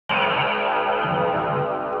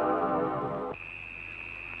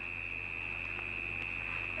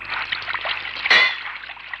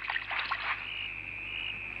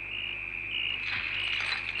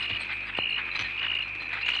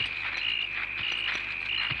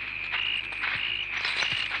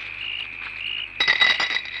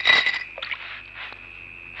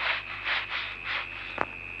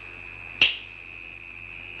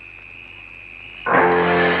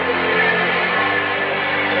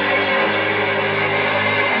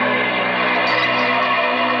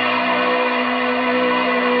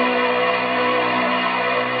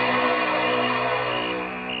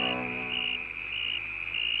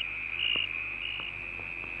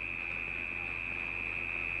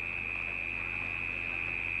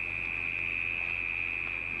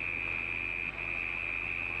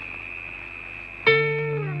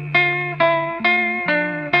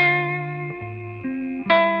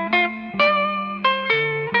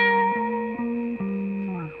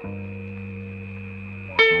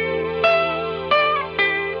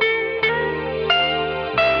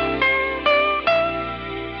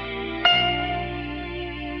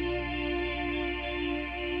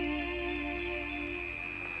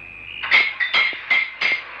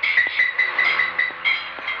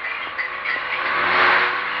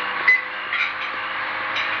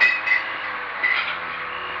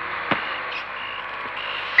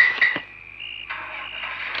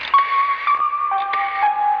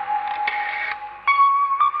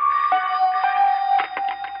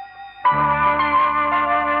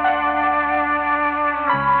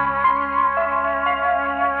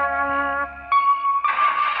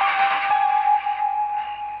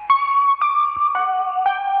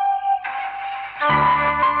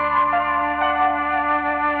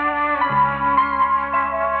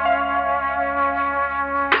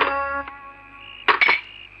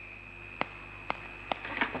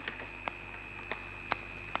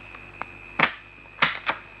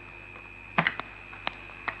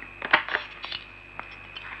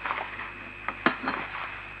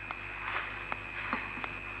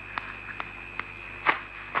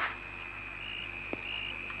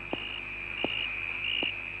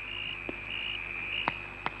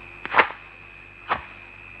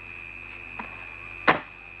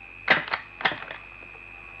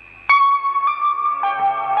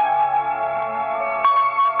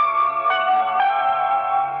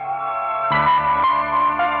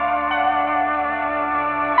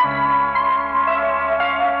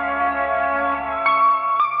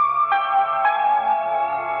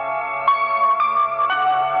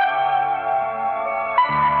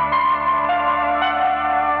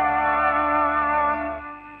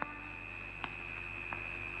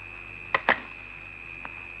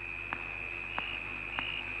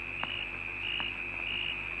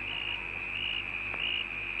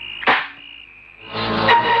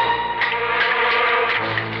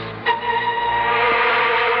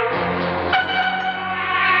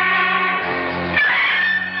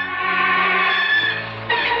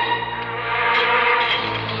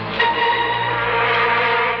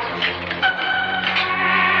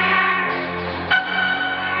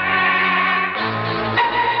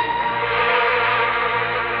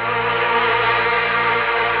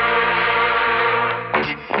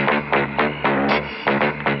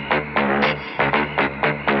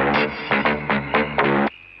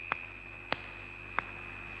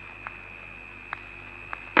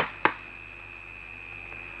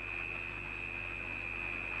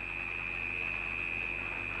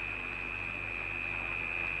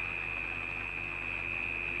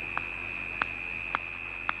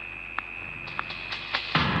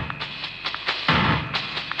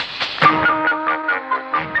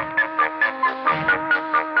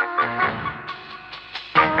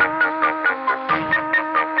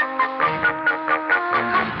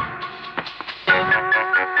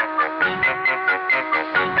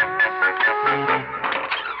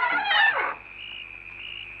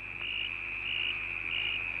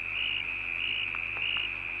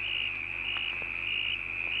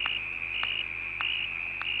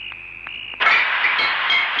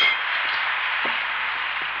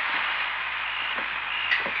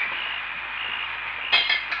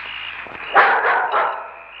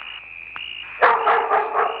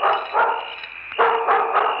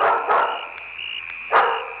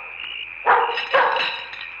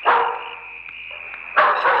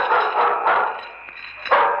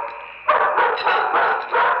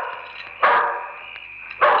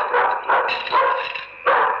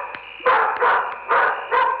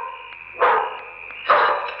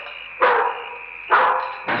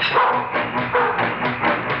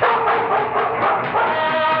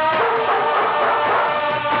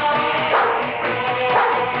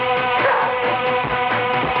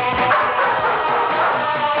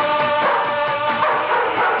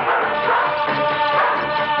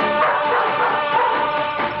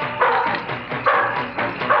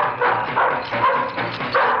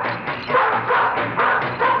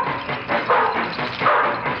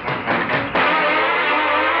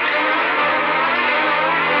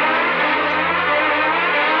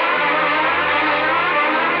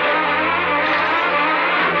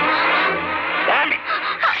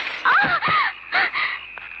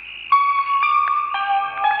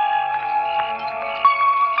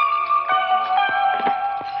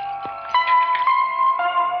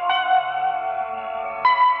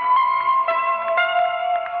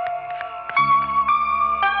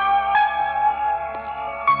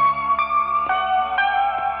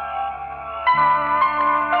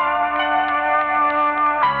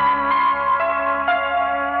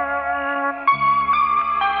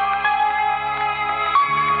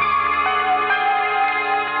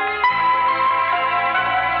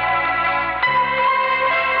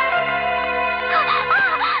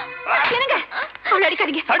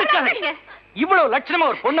இவ்வளவு லட்சணமா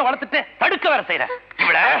ஒரு பொண்ணை வளர்த்துட்டு தடுக்க வேற செய்யற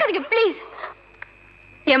ப்ளீஸ்.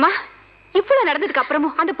 ஏமா இவ்வளவு நடந்ததுக்கு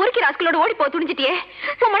அப்புறமும் அந்த பொறுக்கி ராஸ்களோட ஓடி போ துணிஞ்சிட்டியே,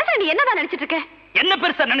 உன் மனசுல நீ என்னதான் நினைச்சிட்டு இருக்க? என்ன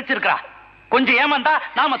பெருசா நினைச்சிருக்கா? கொஞ்சம் ஏமாந்தா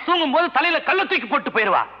நாம தூங்கும் போது தலையில கல்ல தூக்கி போட்டு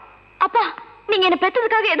போயிருவா. அப்பா, நீங்க என்ன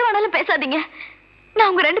பெத்ததுக்காக எது வேணாலும் பேசாதீங்க. நான்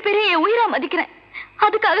உங்க 2 பேரையும் என் உயிரா மதிக்கிறேன்.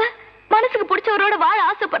 அதுக்காக மனசுக்கு பிடிச்சவரோட வாழ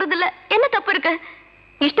ஆசைப்படுறது இல்ல. என்ன தப்பு இருக்கு?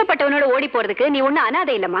 இஷ்டப்பட்டவனோட ஓடி போறதுக்கு நீ ஒண்ணு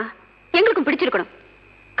அனாதை இல்லம்மா. எங்களுக்கும் பிடிச்சிருக்கணும்.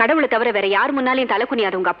 கடவுளை தவிர வேற யார் முன்னாலையும் தலை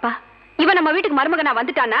குனியாது உங்க அப்பா. இவன் நம்ம வீட்டுக்கு மருமகனா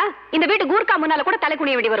வந்துட்டானா இந்த வீட்டு கூர்க்கா முன்னால கூட தலை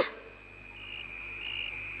குனிய வேண்டி வரும்.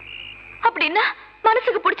 அப்படின்னா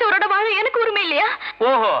மனசுக்கு பிடிச்சவரோட வாழ எனக்கு உரிமை இல்லையா?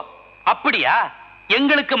 ஓஹோ, அப்படியா?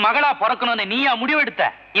 எங்களுக்கு மகளா பிறக்கணும்னு நீயா முடிவெடுத்த?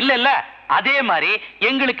 இல்ல இல்ல, அதே மாதிரி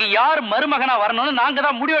எங்களுக்கு யார் மருமகனா வரணும்னு நாங்க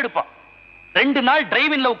தான் முடிவெடுப்போம். 2 நாள்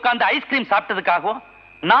டிரைவிங்ல உட்கார்ந்து ஐஸ்கிரீம் சாப்பிட்டதுக்காகவும்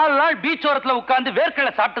 4 நாள் பீச் ஓரத்துல உட்கார்ந்து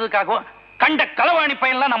வேர்க்கடலை சாப்பிட்டதுக்காகவும் கண்ட களவாணி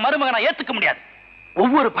பையன்லாம் நான் மருமகனா ஏத்துக்க முடியாது.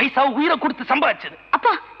 ஒவ்வொரு பைசாவும் உயிரை கொடுத்து சம்பாதிச்சது.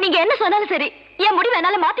 அப்பா, நீங்க என்ன சொன்னாலும் சரி, என் முடிவை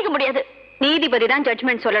என்னால மாத்திக்க முடியாது. நீதிபதி தான்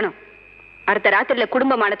ஜட்ஜ்மெண்ட் சொல்லணும். அடுத்த ராத்திரில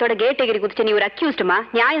குடும்பமானத்தோட கேட் எகிரி குதிச்சு நீ ஒரு அக்யூஸ்டுமா,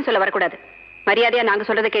 நியாயம் சொல்ல வரக்கூடாது. மரியாதையா நாங்க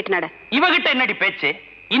சொல்றதை கேட்டு நட. இவகிட்ட என்னடி பேச்சு?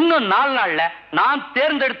 இன்னும் 4 நாள்ல நான்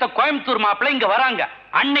தேர்ந்தெடுத்த கோயம்புத்தூர் மாப்பிள்ளை இங்க வராங்க.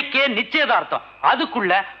 அன்னைக்கே நிச்சயதார்த்தம்.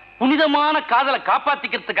 அதுக்குள்ள புனிதமான காதலை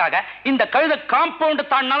காப்பாத்திக்கிறதுக்காக இந்த கழுத காம்பவுண்ட்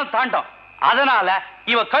தாண்டினாலும் தாண்டோம். அதனால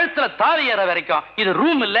இவ கழுத்துல தாலி ஏற வரைக்கும் இது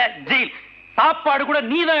ரூம் இல்ல, ஜெயில். சாப்பாடு கூட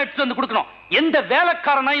நீதான் எடுத்து வந்து கொடுக்கணும். எந்த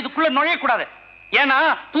வேலைக்காரனா இதுக்குள்ள நுழையக்கூடாது. ஏன்னா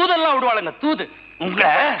தூதெல்லாம் விடுவாளுங்க, தூது. உங்க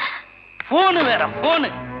போனு வேற,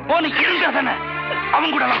 போனு இருந்தாதானே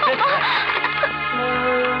அவங்க கூட பேசுறேன்.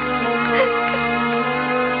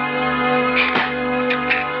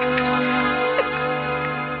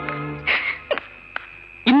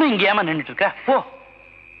 இன்னும் இங்க ஏமா நின்னுட்டு இருக்க? போ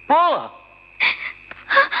போ.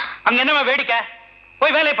 அங்க என்னமா வேடிக்கை?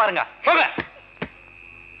 போய் வேலையை பாருங்க, போங்க.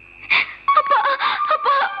 அப்பா,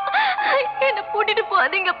 அப்பா, என்ன கூட்டிட்டு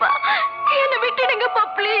போகாதீங்கப்பா. என்ன விட்டுடுங்கப்பா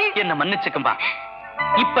ப்ளீஸ். என்ன மன்னிச்சுக்கம்பா.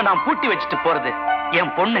 இப்ப நான் பூட்டி வச்சுட்டு போறது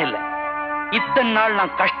என் பொண்ணு இல்ல, இத்தனை நாள்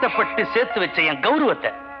நான் கஷ்டப்பட்டு சேர்த்து வச்ச என்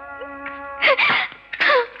கௌரவத்தை.